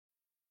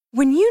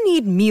When you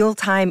need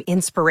mealtime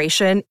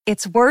inspiration,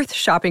 it's worth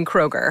shopping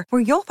Kroger,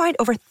 where you'll find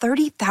over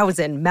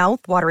 30,000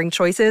 mouth-watering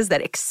choices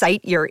that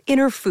excite your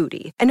inner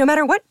foodie. And no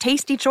matter what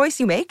tasty choice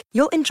you make,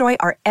 you'll enjoy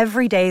our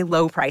everyday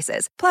low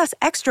prices, plus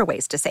extra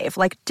ways to save,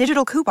 like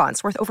digital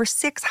coupons worth over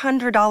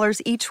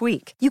 $600 each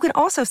week. You can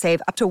also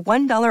save up to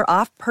 $1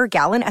 off per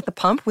gallon at the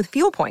pump with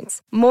fuel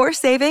points. More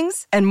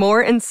savings and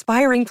more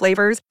inspiring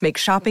flavors make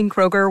shopping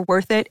Kroger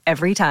worth it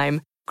every time.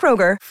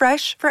 Kroger,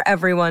 fresh for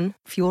everyone.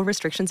 Fuel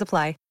restrictions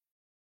apply.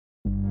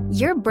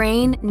 Your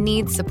brain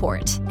needs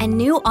support, and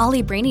new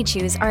Ollie Brainy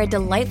Chews are a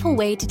delightful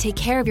way to take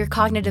care of your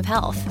cognitive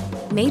health.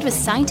 Made with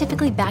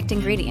scientifically backed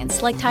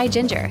ingredients like Thai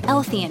ginger,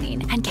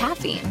 L-theanine, and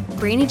caffeine,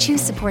 Brainy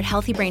Chews support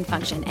healthy brain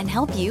function and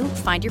help you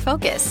find your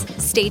focus,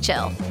 stay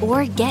chill,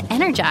 or get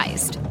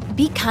energized.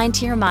 Be kind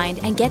to your mind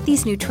and get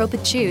these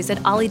nootropic chews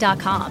at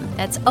ollie.com.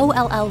 That's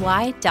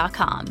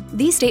OLLY.com.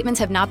 These statements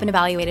have not been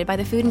evaluated by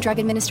the Food and Drug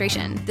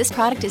Administration. This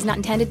product is not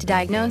intended to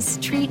diagnose,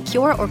 treat,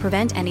 cure, or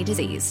prevent any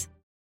disease.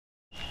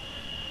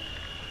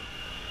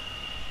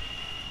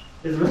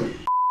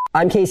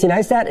 I'm Casey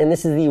Neistat, and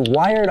this is the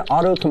Wired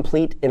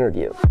Autocomplete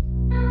interview.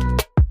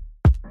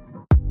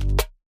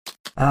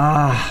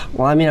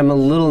 Well, I mean, I'm a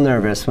little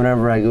nervous.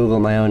 Whenever I Google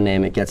my own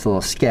name, it gets a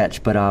little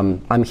sketch, but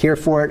I'm here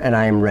for it, and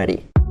I am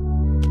ready.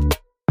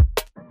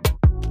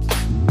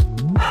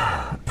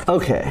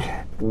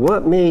 Okay,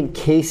 what made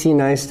Casey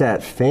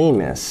Neistat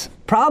famous?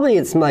 Probably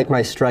it's like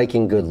my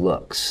striking good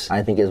looks,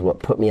 I think, is what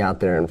put me out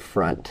there in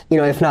front. You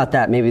know, if not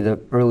that, maybe the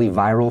early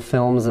viral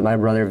films that my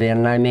brother Van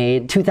and I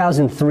made.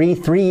 2003,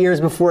 3 years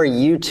before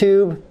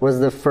YouTube, was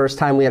the first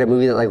time we had a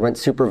movie that went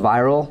super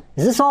viral.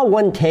 Is this all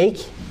one take?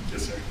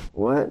 Yes, sir.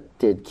 What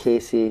did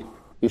Casey...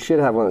 You should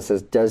have one that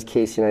says, does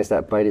Casey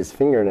Neistat bite his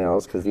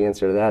fingernails? Because the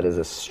answer to that is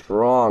a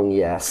strong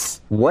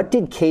yes. What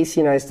did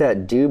Casey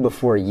Neistat do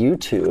before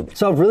YouTube?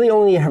 So I've really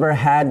only ever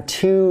had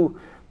two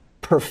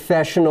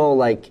professional,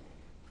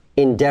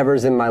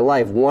 endeavors in my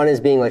life. One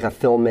is being a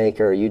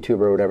filmmaker,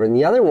 YouTuber, or whatever, and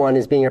the other one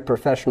is being a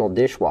professional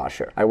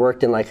dishwasher. I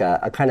worked in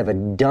a kind of a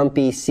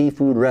dumpy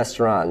seafood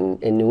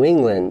restaurant in New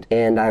England,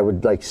 and I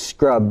would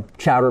scrub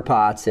chowder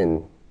pots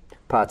and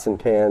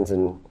pans,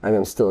 and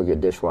I'm still a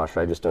good dishwasher,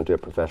 I just don't do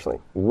it professionally.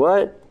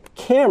 What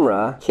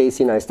camera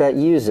Casey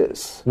Neistat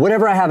uses?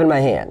 Whatever I have in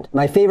my hand.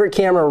 My favorite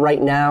camera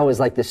right now is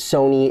the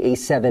Sony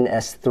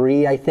a7S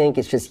III, I think.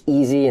 It's just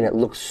easy and it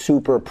looks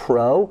super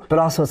pro. But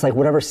also it's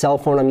whatever cell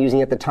phone I'm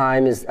using at the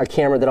time is a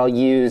camera that I'll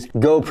use.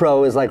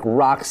 GoPro is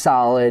rock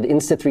solid.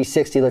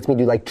 Insta360 lets me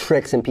do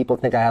tricks and people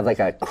think I have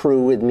a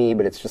crew with me,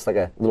 but it's just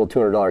a little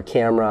 $200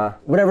 camera.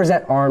 Whatever's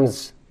at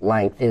arm's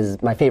length is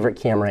my favorite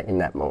camera in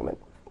that moment.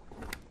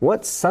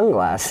 What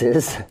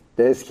sunglasses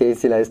does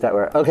Casey Neistat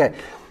wear? Okay,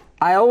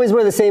 I always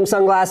wear the same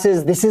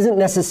sunglasses. This isn't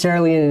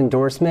necessarily an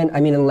endorsement.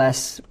 I mean,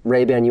 unless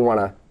Ray-Ban you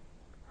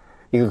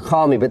could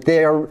call me, but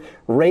they are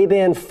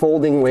Ray-Ban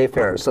folding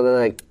Wayfarers. So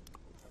they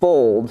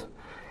fold,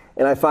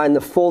 and I find the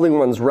folding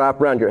ones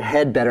wrap around your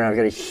head better, and I've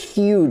got a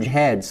huge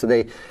head, so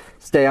they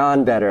stay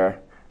on better.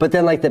 But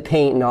then the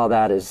paint and all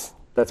that's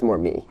more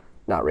me,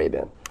 not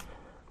Ray-Ban.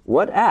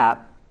 What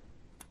app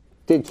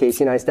did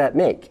Casey Neistat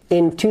make?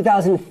 In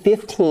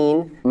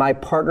 2015, my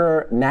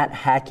partner Matt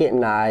Hackett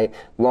and I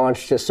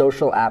launched a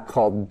social app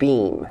called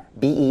Beam,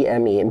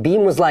 B-E-M-E. And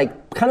Beam was kind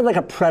of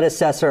a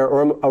predecessor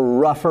or a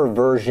rougher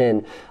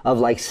version of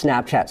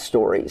Snapchat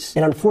Stories.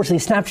 And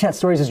unfortunately, Snapchat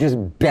Stories is just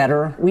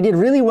better. We did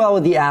really well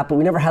with the app, but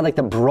we never had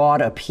the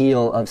broad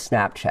appeal of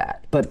Snapchat.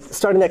 But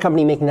starting that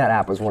company, making that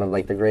app was one of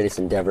the greatest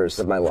endeavors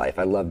of my life.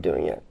 I love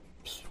doing it.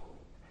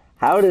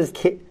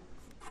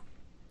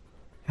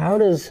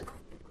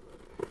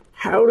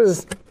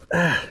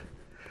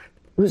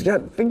 Who's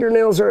got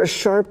fingernails or a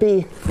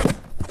Sharpie?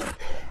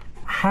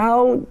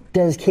 How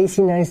does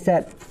Casey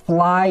Neistat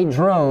fly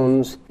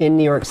drones in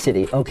New York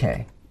City?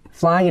 Okay,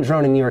 flying a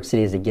drone in New York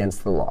City is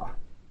against the law.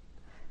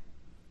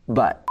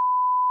 But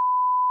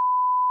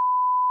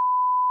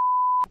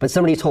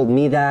somebody told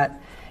me that,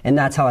 and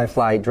that's how I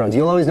fly drones.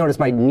 You'll always notice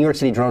my New York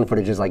City drone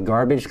footage is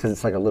garbage because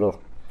it's a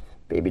little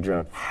baby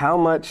drone. How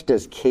much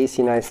does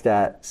Casey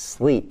Neistat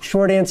sleep?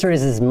 Short answer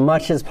is as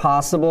much as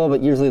possible,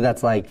 but usually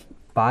that's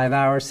 5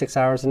 hours, 6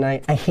 hours a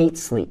night. I hate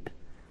sleep.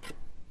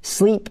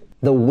 Sleep,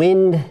 the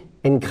wind,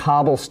 and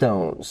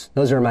cobblestones.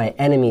 Those are my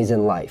enemies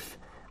in life.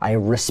 I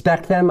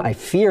respect them, I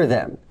fear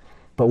them,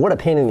 but what a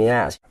pain in the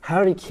ass.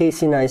 How did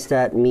Casey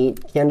Neistat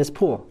meet Candace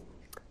Poole?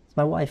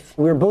 My wife.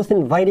 We were both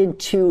invited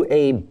to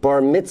a bar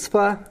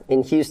mitzvah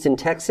in Houston,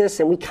 Texas,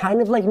 and we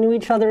kind of knew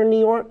each other in New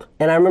York.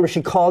 And I remember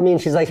she called me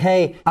and she's like,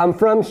 hey, I'm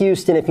from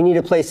Houston. If you need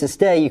a place to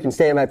stay, you can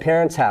stay at my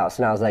parents' house.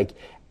 And I was like,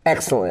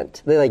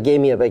 excellent. They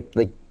gave me a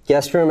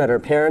guest room at her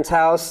parents'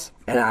 house.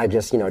 And I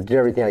just, did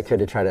everything I could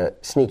to try to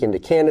sneak into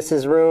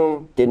Candace's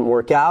room. Didn't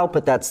work out,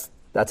 but that's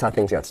how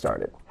things got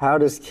started. How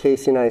does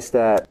Casey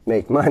Neistat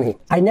make money?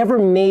 I never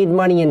made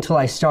money until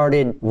I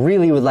started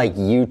really with like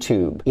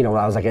YouTube. You know, when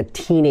I was like a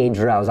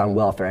teenager, I was on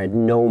welfare. I had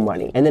no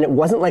money. And then it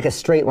wasn't like a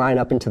straight line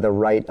up and to the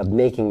right of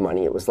making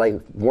money. It was like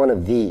one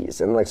of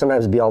these. And like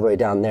sometimes it'd be all the way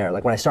down there.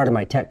 Like when I started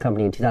my tech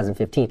company in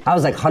 2015, I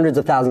was like hundreds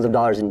of thousands of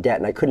dollars in debt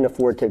and I couldn't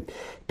afford to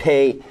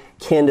pay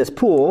Candace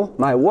Poole,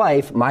 my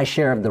wife, my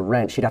share of the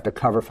rent she'd have to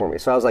cover for me.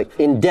 So I was like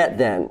in debt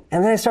then.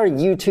 And then I started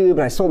YouTube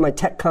and I sold my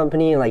tech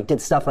company and like did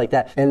stuff like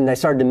that. And I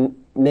started to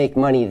make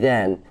money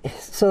then.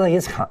 So like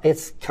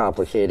it's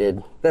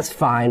complicated. That's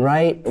fine,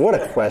 right? What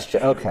a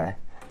question. Okay.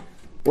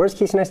 Where's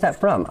Casey Neistat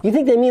from? You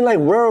think they mean like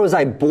where was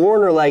I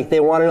born or like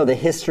they want to know the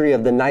history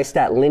of the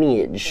Neistat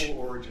lineage? The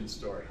whole origin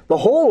story. The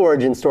whole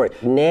origin story.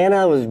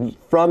 Nana was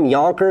from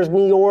Yonkers,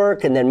 New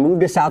York, and then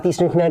moved to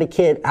southeastern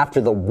Connecticut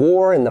after the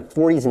war in the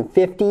 40s and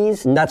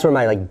 50s. And that's where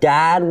my like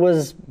dad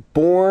was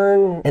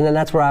born, and then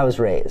that's where I was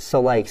raised.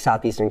 So like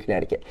southeastern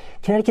Connecticut.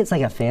 Connecticut's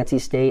like a fancy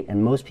state,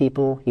 and most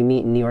people you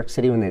meet in New York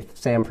City when they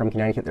say I'm from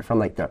Connecticut, they're from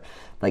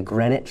like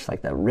Greenwich,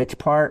 like the rich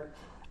part.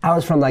 I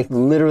was from like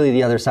literally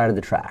the other side of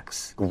the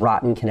tracks,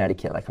 Groton,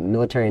 Connecticut, like a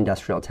military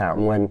industrial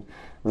town. When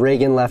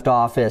Reagan left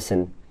office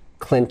and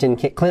Clinton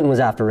was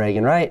after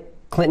Reagan, right?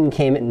 Clinton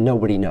came in,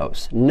 nobody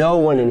knows. No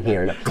one in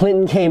here knows.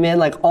 Clinton came in,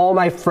 like all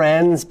my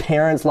friends'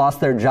 parents lost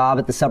their job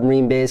at the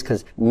submarine base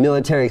because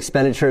military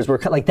expenditures were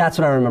cut. Like that's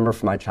what I remember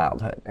from my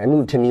childhood. I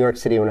moved to New York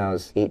City when I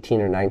was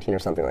 18 or 19 or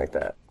something like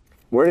that.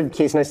 Where did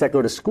Casey Neistat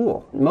go to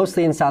school?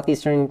 Mostly in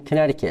southeastern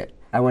Connecticut.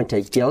 I went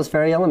to Gales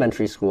Ferry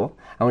Elementary School.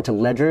 I went to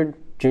Ledyard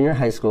Junior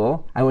High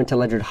School. I went to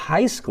Ledyard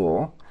High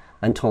School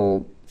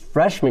until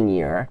freshman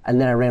year,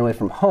 and then I ran away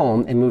from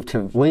home and moved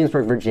to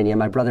Williamsburg, Virginia.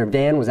 My brother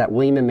Van was at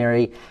William &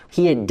 Mary.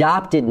 He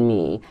adopted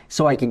me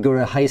so I could go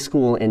to high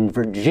school in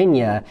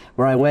Virginia,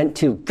 where I went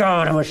to,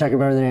 God, I wish I could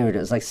remember the name of it. It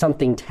was like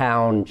something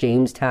town,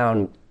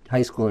 Jamestown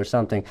High School or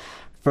something,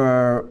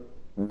 for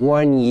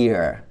 1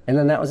 year. And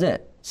then that was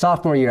it.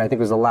 Sophomore year, I think,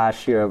 was the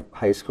last year of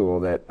high school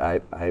that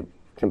I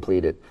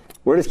completed.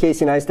 Where does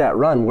Casey Neistat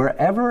run?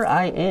 Wherever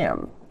I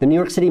am. The New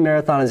York City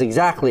Marathon is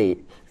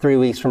exactly 3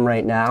 weeks from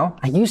right now.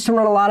 I used to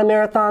run a lot of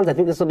marathons. I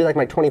think this will be like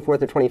my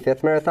 24th or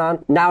 25th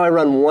marathon. Now I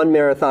run one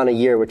marathon a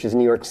year, which is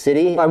New York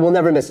City. I will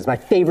never miss it. It's my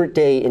favorite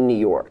day in New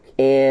York.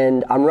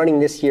 And I'm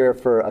running this year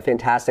for a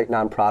fantastic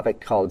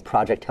nonprofit called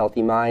Project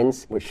Healthy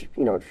Minds, which,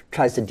 you know,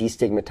 tries to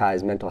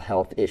destigmatize mental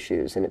health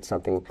issues, and it's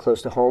something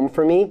close to home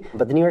for me.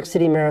 But the New York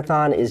City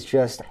Marathon is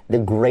just the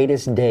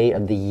greatest day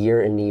of the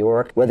year in New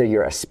York, whether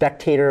you're a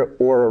spectator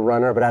or a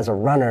runner. But as a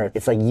runner,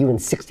 it's like you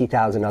and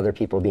 60,000 other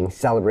people being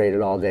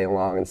celebrated all day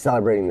long and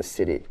celebrating the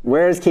city.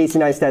 Where's Casey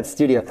Neistat's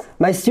studio?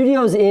 My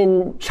studio's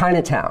in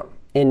Chinatown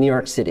in New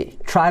York City.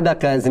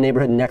 Tribeca is the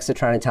neighborhood next to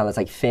Chinatown that's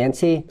like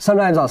fancy.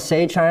 Sometimes I'll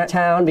say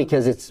Chinatown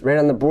because it's right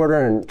on the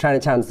border and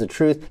Chinatown's the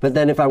truth. But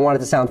then if I want it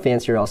to sound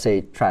fancier, I'll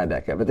say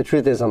Tribeca. But the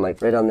truth is I'm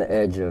like right on the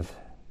edge of,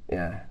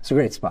 yeah, it's a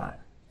great spot.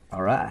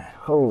 All right.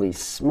 Holy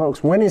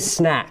smokes. When is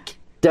snack?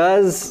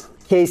 Does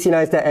Casey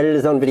Neistat edit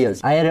his own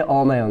videos? I edit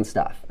all my own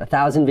stuff.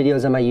 1,000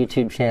 videos on my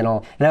YouTube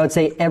channel. And I would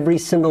say every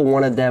single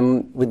one of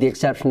them, with the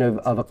exception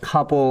of a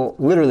couple,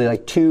 literally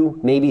like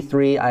 2, maybe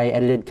 3, I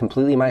edited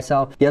completely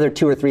myself. The other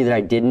 2 or 3 that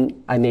I didn't,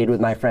 I made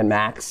with my friend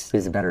Max,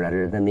 who's a better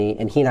editor than me.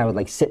 And he and I would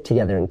like sit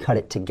together and cut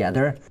it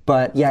together.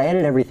 But yeah, I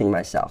edit everything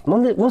myself.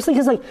 Mostly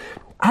because like,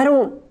 I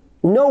don't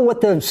know what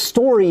the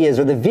story is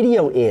or the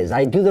video is.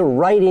 I do the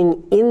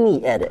writing in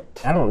the edit.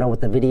 I don't know what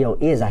the video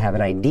is. I have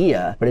an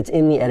idea, but it's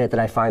in the edit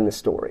that I find the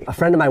story. A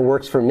friend of mine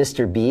works for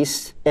Mr.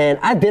 Beast, and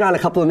I've been on a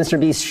couple of Mr.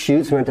 Beast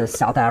shoots. We went to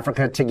South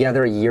Africa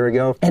together a year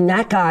ago, and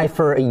that guy,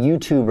 for a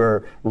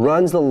YouTuber,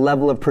 runs the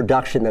level of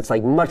production that's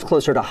like much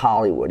closer to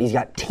Hollywood. He's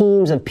got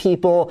teams of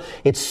people.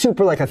 It's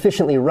super like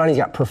efficiently run. He's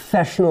got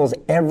professionals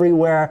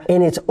everywhere,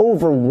 and it's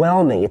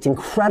overwhelming. It's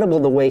incredible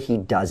the way he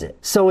does it.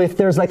 So if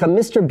there's like a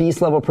Mr.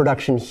 Beast level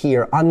production here,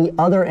 on the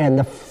other end,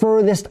 the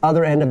furthest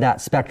other end of that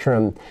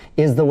spectrum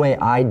is the way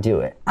I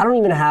do it. I don't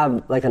even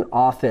have like an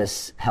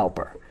office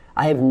helper.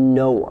 I have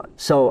no one.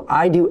 So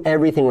I do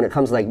everything when it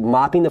comes to like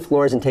mopping the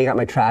floors and taking out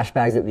my trash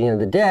bags at the end of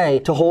the day,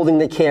 to holding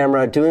the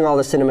camera, doing all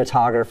the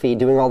cinematography,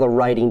 doing all the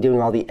writing, doing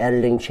all the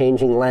editing,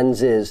 changing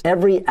lenses.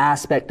 Every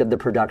aspect of the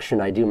production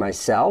I do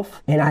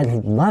myself, and I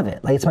love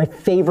it. Like, it's my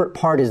favorite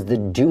part is the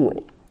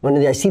doing. When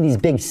I see these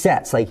big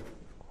sets, like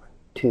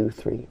 2,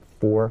 3,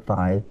 4,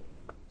 5,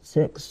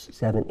 6,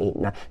 7, 8,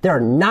 9. There are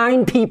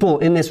 9 people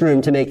in this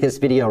room to make this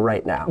video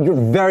right now. You're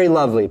very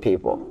lovely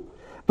people.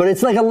 But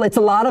it's like it's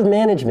a lot of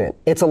management.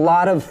 It's a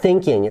lot of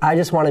thinking. I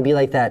just want to be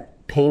like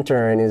that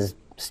painter in his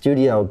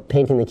studio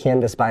painting the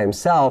canvas by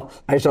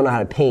himself. I just don't know how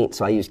to paint,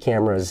 so I use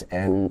cameras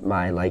and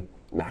my like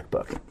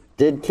MacBook.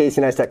 Did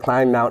Casey Neistat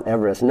climb Mount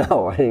Everest?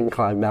 No, I didn't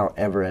climb Mount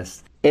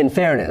Everest. In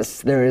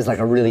fairness, there is like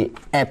a really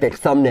epic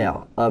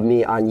thumbnail of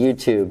me on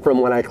YouTube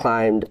from when I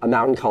climbed a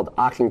mountain called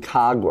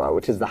Aconcagua,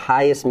 which is the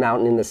highest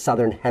mountain in the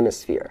southern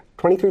hemisphere.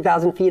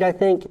 23,000 feet, I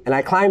think. And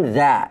I climbed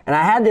that. And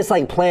I had this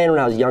like plan when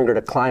I was younger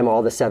to climb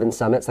all the 7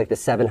 summits, like the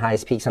 7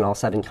 highest peaks on all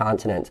 7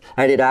 continents.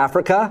 I did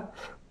Africa,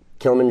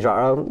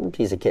 Kilimanjaro,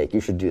 piece of cake.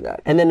 You should do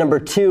that. And then number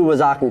 2 was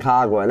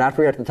Aconcagua. And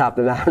after we got to the top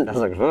of the mountain, I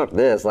was like, fuck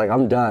this. Like,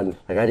 I'm done.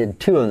 Like, I did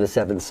 2 of the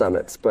 7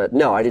 summits. But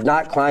no, I did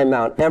not climb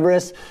Mount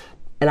Everest,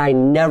 and I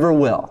never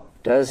will.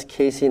 Does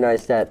Casey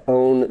Neistat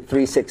own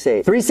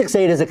 368?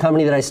 368 is a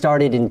company that I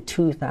started in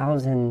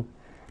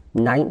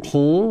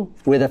 2019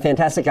 with a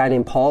fantastic guy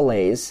named Paul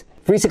Lays.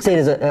 368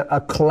 is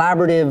a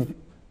collaborative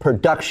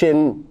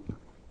production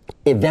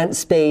event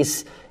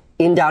space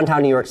in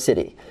downtown New York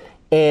City.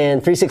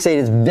 And 368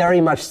 is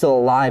very much still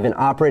alive and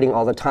operating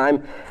all the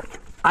time.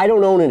 I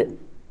don't own it,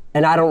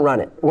 and I don't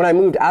run it. When I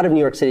moved out of New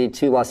York City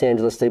to Los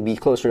Angeles to be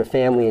closer to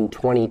family in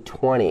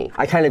 2020,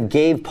 I kind of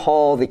gave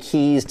Paul the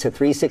keys to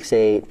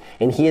 368,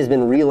 and he has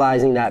been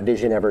realizing that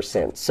vision ever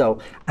since. So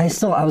I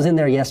was in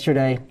there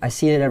yesterday. I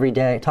see it every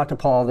day. I talk to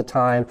Paul all the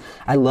time.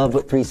 I love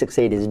what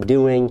 368 is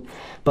doing.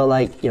 But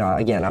like, you know,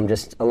 again, I'm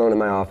just alone in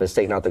my office,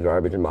 taking out the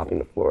garbage and mopping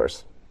the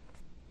floors.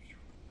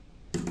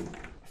 I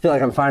feel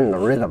like I'm finding a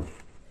rhythm.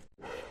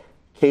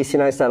 Casey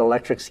Neistat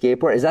electric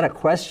skateboard. Is that a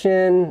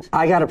question?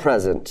 I got a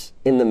present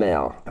in the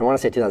mail. I want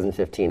to say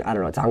 2015. I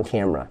don't know. It's on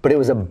camera. But it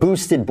was a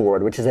Boosted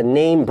board, which is a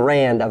name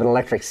brand of an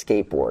electric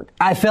skateboard.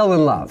 I fell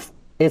in love.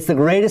 It's the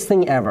greatest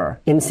thing ever.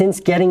 And since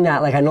getting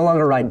that, like, I no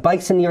longer ride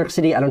bikes in New York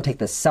City. I don't take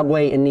the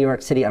subway in New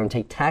York City. I don't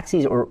take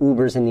taxis or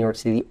Ubers in New York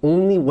City. The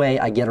only way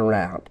I get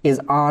around is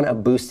on a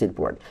Boosted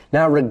board.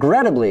 Now,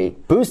 regrettably,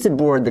 Boosted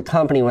board, the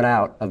company went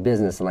out of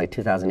business in like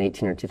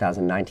 2018 or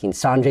 2019.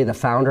 Sanjay, the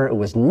founder, it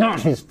was not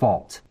his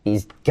fault.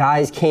 These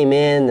guys came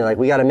in, they're like,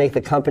 we got to make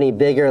the company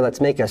bigger. Let's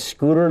make a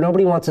scooter.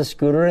 Nobody wants a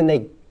scooter, and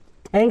they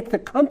tanked the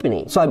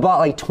company. So I bought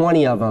like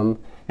 20 of them,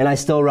 and I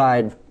still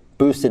ride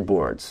Boosted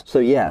boards. So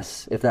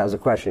yes, if that was a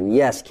question,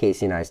 yes,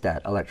 Casey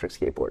Neistat, electric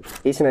skateboard.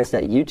 Casey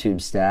Neistat YouTube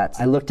stats.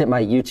 I looked at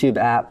my YouTube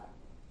app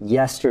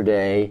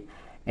yesterday,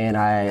 and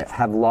I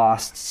have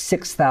lost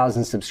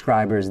 6,000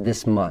 subscribers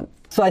this month.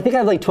 So I think I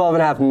have like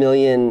 12.5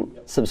 million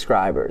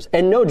subscribers.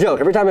 And no joke,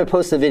 every time I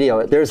post a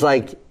video, there's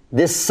like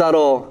this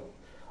subtle,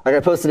 like I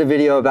posted a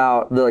video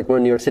about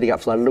when New York City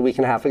got flooded a week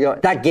and a half ago.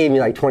 That gave me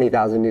like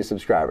 20,000 new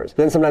subscribers.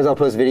 Then sometimes I'll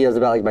post videos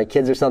about like my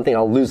kids or something,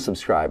 I'll lose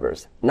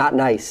subscribers. Not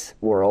nice,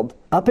 world.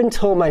 Up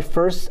until my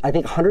first, I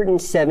think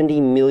 170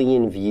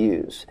 million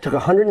views. It took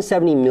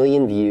 170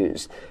 million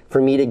views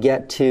for me to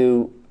get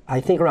to, I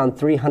think, around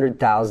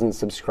 300,000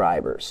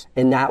 subscribers.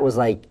 And that was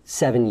like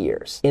 7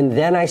 years. And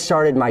then I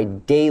started my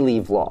daily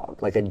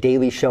vlog, like a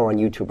daily show on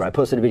YouTube where I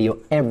posted a video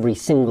every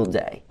single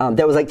day.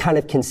 That was like kind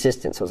of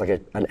consistent. So it was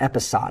like an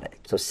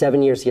episodic. So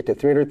 7 years to get to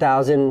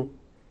 300,000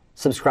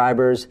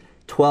 subscribers,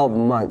 12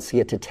 months to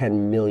get to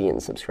 10 million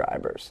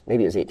subscribers.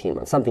 Maybe it was 18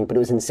 months, something, but it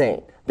was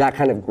insane. That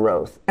kind of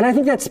growth. And I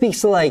think that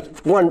speaks to like,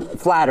 one,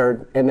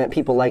 flattered, and that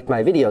people liked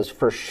my videos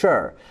for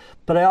sure.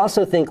 But I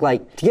also think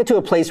like, to get to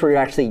a place where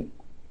you're actually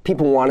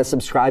people want to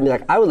subscribe.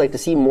 Like, I would like to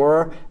see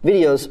more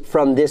videos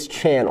from this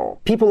channel.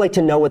 People like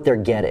to know what they're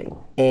getting.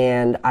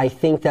 And I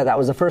think that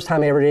was the first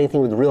time I ever did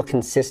anything with real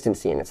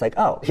consistency. And it's like,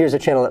 oh, here's a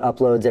channel that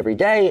uploads every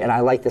day, and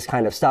I like this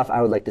kind of stuff.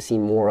 I would like to see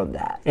more of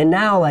that. And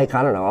now, like,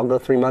 I don't know, I'll go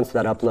 3 months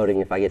without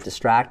uploading if I get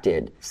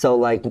distracted. So,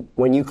 like,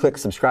 when you click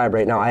subscribe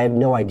right now, I have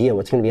no idea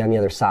what's going to be on the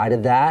other side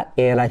of that.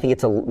 And I think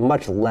it's a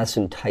much less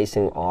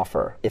enticing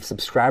offer. If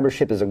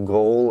subscribership is a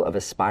goal of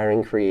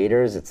aspiring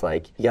creators, it's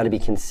like, you got to be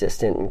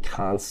consistent and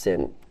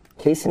constant.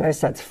 Casey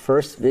Neistat's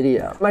first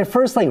video. My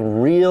first like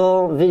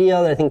real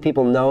video that I think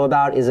people know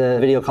about is a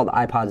video called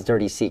iPod's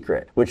Dirty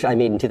Secret, which I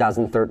made in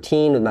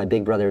 2013 with my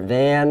big brother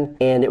Van.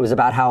 And it was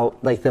about how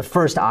like the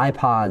first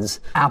iPods,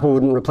 Apple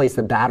wouldn't replace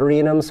the battery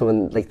in them. So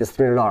when like this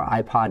 $300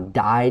 iPod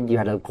died, you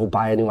had to go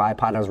buy a new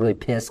iPod. I was really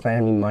pissed, I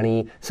didn't have any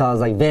money. So I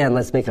was like, Van,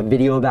 let's make a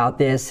video about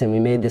this. And we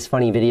made this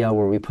funny video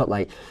where we put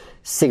like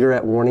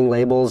cigarette warning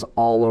labels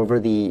all over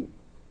the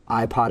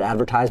iPod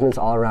advertisements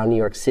all around New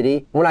York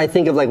City. When I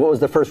think of like what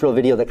was the first real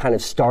video that kind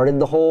of started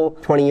the whole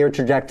 20-year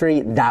trajectory,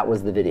 that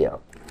was the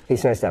video.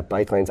 Casey Neistat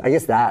bike lanes. I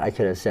guess that I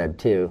could have said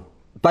too.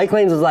 Bike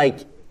lanes was like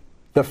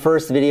the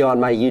first video on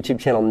my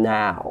YouTube channel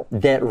now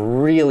that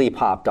really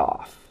popped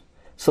off.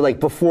 So like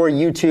before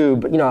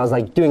YouTube, you know, I was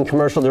like doing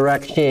commercial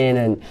direction,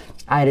 and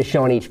I had a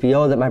show on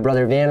HBO that my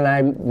brother Van and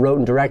I wrote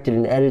and directed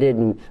and edited,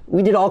 and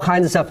we did all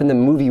kinds of stuff in the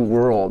movie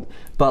world.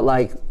 But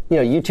like, you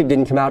know, YouTube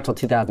didn't come out till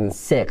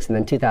 2006, and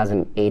then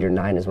 2008 or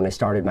 9 is when I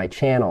started my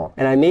channel.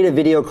 And I made a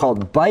video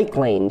called Bike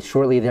Lanes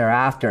shortly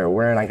thereafter,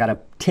 where I got a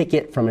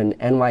ticket from an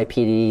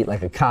NYPD,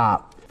 like a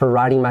cop, for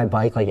riding my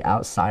bike like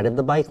outside of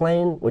the bike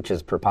lane, which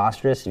is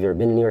preposterous. If you've ever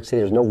been to New York City,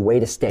 there's no way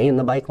to stay in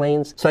the bike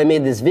lanes. So I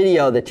made this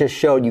video that just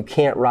showed you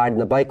can't ride in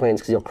the bike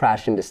lanes because you'll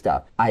crash into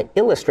stuff. I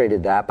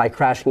illustrated that by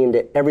crashing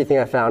into everything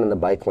I found in the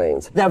bike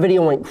lanes. That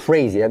video went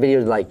crazy. That video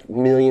had like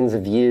millions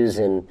of views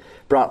and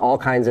brought all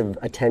kinds of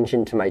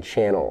attention to my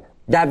channel.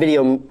 That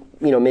video,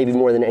 you know, maybe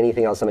more than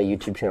anything else on my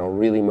YouTube channel,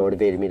 really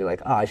motivated me to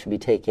like, oh, I should be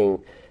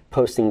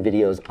posting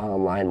videos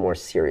online more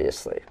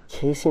seriously.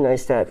 Casey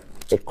Neistat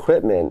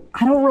equipment.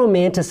 I don't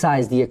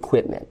romanticize the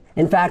equipment.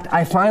 In fact,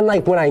 I find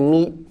like when I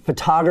meet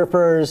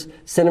photographers,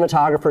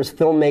 cinematographers,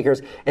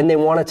 filmmakers, and they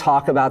want to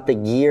talk about the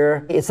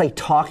gear, it's like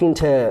talking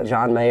to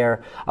John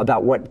Mayer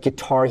about what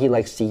guitar he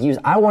likes to use.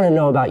 I want to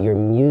know about your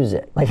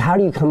music. Like, how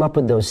do you come up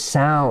with those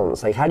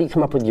sounds? Like, how do you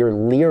come up with your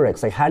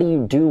lyrics? Like, how do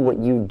you do what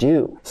you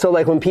do? So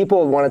like when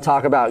people want to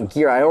talk about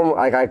gear,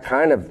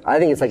 I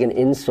think it's like an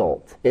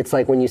insult. It's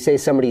like when you say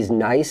somebody's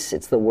nice,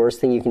 it's the worst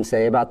thing you can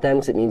say about them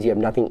because it means you have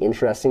nothing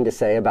interesting to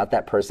say about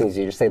that person because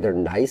you just say they're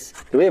nice.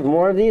 Do we have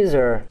more of these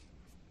or?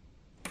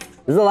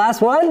 This is the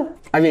last one?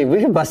 I mean, we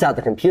can bust out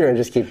the computer and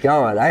just keep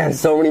going. I have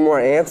so many more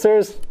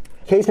answers.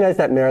 Casey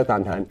Neistat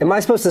marathon time. Am I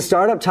supposed to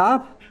start up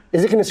top?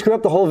 Is it going to screw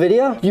up the whole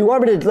video? Do you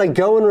want me to like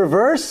go in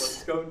reverse?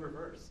 Let's go in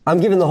reverse. I'm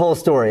giving the whole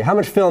story. How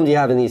much film do you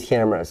have in these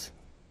cameras?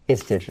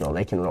 It's digital.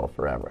 They can roll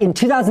forever. In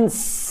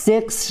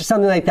 2006,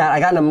 something like that, I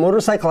got in a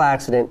motorcycle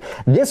accident.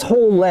 This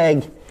whole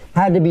leg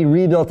had to be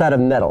rebuilt out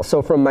of metal.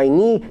 So from my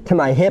knee to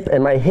my hip,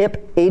 and my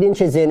hip 8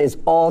 inches in is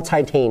all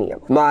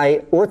titanium.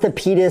 My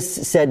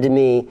orthopedist said to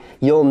me,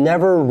 "You'll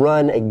never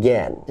run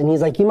again." And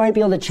he's like, "You might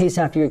be able to chase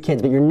after your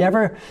kids, but you're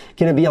never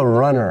gonna be a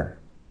runner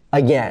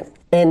again."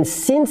 And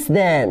since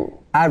then,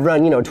 I've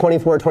run,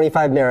 24,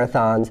 25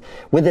 marathons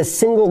with a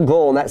single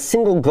goal, and that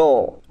single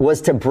goal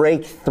was to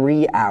break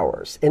 3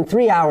 hours. And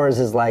 3 hours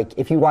is like,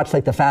 if you watch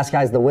like the fast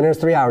guys, the winners,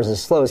 3 hours is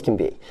as slow as can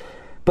be.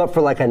 But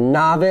for like a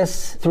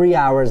novice, 3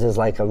 hours is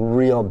like a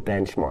real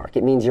benchmark.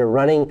 It means you're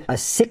running a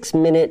 6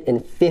 minute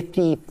and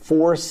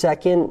 54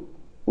 second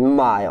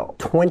mile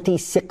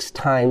 26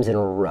 times in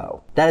a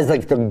row. That is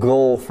like the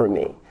goal for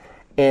me.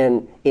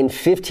 And in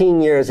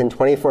 15 years and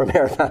 24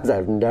 marathons,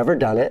 I've never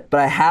done it, but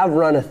I have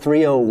run a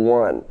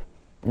 3:01.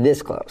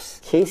 This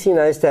close. Casey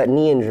Neistat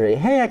knee injury.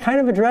 Hey, I kind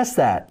of addressed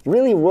that.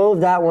 Really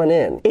wove that one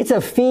in. It's a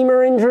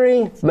femur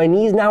injury. My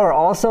knees now are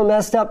also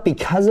messed up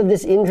because of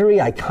this injury.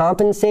 I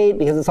compensate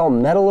because it's all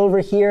metal over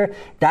here.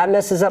 That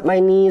messes up my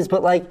knees,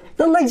 but like,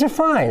 the legs are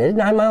fine. I did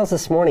 9 miles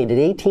this morning, did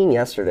 18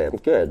 yesterday. I'm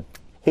good.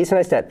 Casey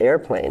Neistat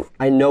airplane.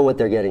 I know what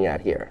they're getting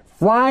at here.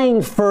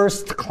 Flying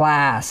first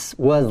class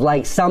was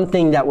like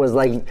something that was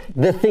like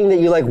the thing that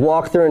you like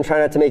walk through and try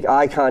not to make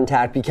eye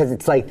contact because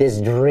it's like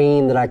this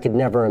dream that I could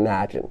never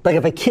imagine. Like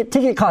if a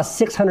ticket costs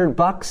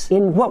 $600,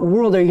 in what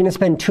world are you gonna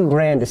spend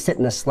 $2,000 to sit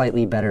in a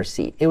slightly better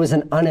seat? It was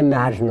an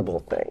unimaginable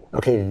thing.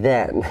 Okay,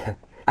 then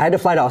I had to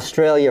fly to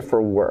Australia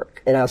for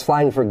work and I was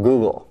flying for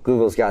Google.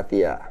 Google's got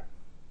the,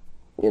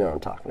 you know what I'm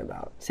talking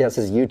about. See how it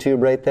says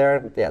YouTube right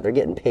there? Yeah, they're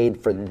getting paid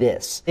for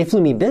this. They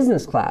flew me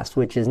business class,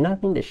 which is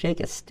nothing to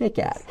shake a stick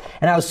at.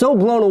 And I was so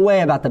blown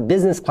away about the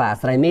business class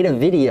that I made a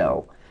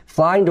video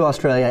flying to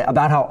Australia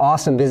about how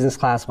awesome business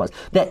class was.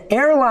 The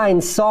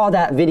airline saw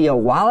that video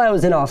while I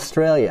was in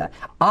Australia.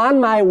 On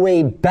my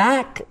way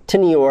back to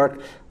New York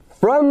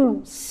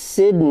from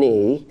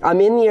Sydney, I'm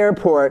in the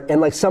airport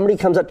and like somebody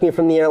comes up to me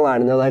from the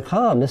airline and they're like,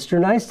 "Huh, Mr.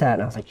 Neistat."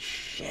 And I was like,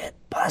 shit,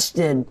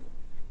 busted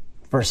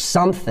for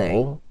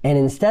something. And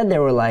instead they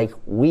were like,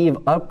 "We've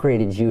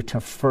upgraded you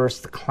to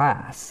first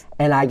class."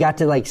 And I got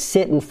to like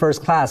sit in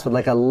first class with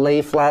like a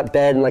lay flat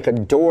bed and like a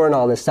door and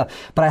all this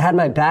stuff. But I had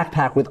my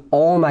backpack with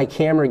all my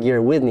camera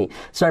gear with me.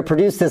 So I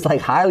produced this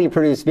like highly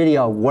produced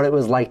video of what it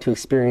was like to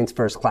experience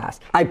first class.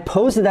 I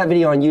posted that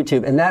video on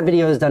YouTube and that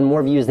video has done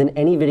more views than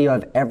any video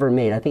I've ever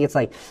made. I think it's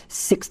like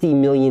 60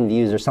 million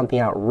views or something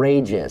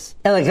outrageous.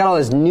 And like got all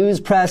this news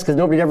press because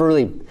nobody ever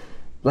really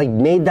like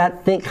made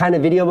that kind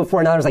of video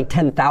before. Now there's like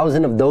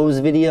 10,000 of those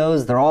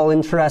videos. They're all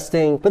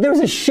interesting. But there was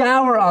a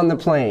shower on the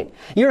plane.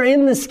 You're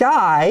in the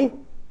sky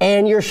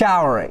and you're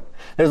showering.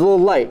 There's a little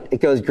light.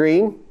 It goes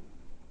green,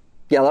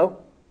 yellow,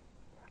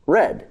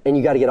 red. And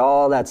you got to get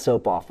all that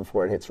soap off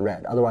before it hits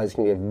red. Otherwise it's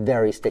going to be a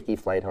very sticky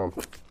flight home.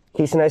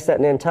 Casey Neistat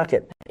in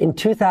Nantucket. In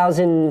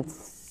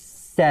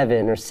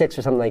 2007 or 6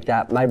 or something like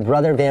that, my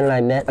brother Van and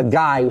I met a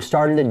guy who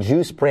started a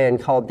juice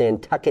brand called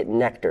Nantucket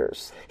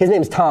Nectars. His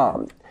name's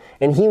Tom.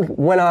 And he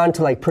went on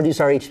to like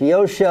produce our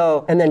HBO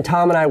show. And then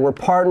Tom and I were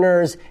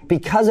partners.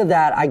 Because of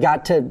that, I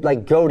got to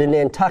like go to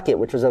Nantucket,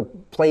 which was a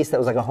place that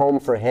was like a home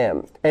for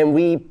him. And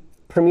we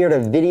premiered a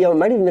video, it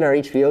might have even been our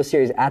HBO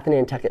series, at the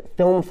Nantucket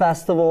Film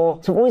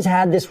Festival. So I've always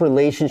had this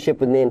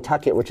relationship with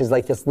Nantucket, which is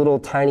like this little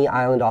tiny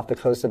island off the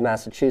coast of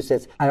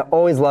Massachusetts. I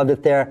always loved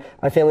it there.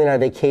 My family and I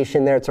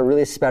vacation there. It's a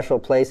really special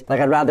place.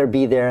 Like I'd rather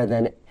be there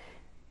than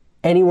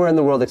anywhere in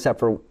the world except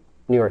for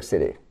New York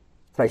City.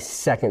 It's my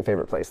second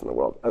favorite place in the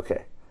world.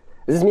 Okay.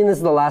 Does this mean this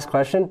is the last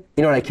question?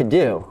 You know what I could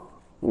do?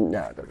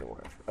 No, it doesn't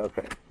work.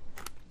 Okay.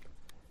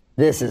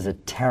 This is a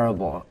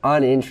terrible,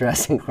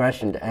 uninteresting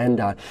question to end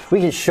on.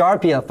 We could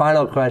Sharpie a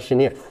final question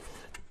here.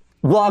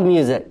 Vlog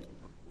music.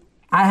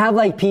 I have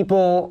like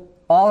people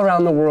all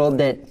around the world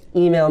that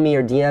email me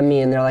or DM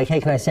me and they're like,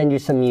 "Hey, can I send you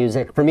some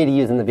music for me to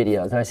use in the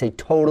videos?" And I say,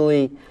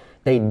 totally.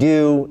 They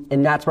do.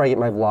 And that's where I get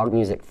my vlog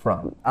music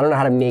from. I don't know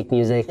how to make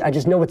music. I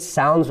just know what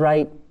sounds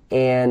right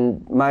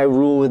And my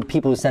rule with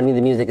people who send me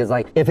the music is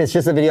like, if it's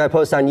just a video I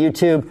post on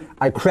YouTube,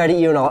 I credit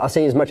you and I'll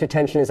send you as much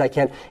attention as I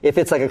can. If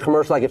it's like a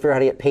commercial, I can figure out how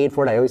to get paid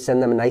for it, I always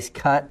send them a nice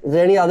cut. Is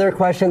there any other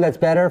question that's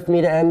better for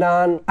me to end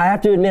on? I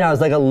have to admit I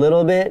was like a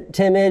little bit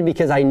timid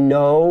because I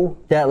know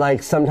that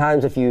like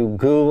sometimes if you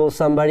Google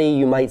somebody,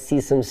 you might see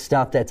some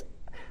stuff that's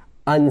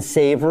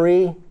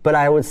unsavory, but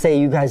I would say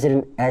you guys did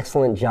an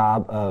excellent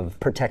job of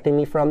protecting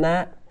me from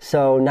that.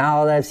 So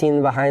now that I've seen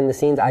the behind the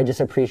scenes, I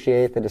just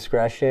appreciate the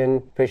discretion.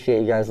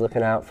 Appreciate you guys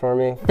looking out for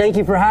me. Thank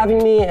you for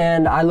having me,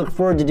 and I look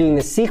forward to doing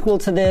the sequel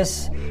to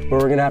this, where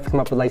we're gonna have to come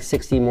up with like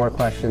 60 more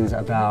questions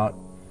about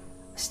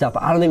stuff.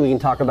 I don't think we can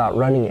talk about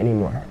running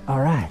anymore.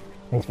 All right,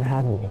 thanks for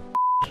having me.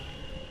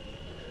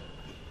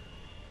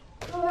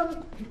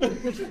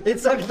 It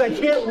sucks, I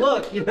can't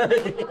look, you know?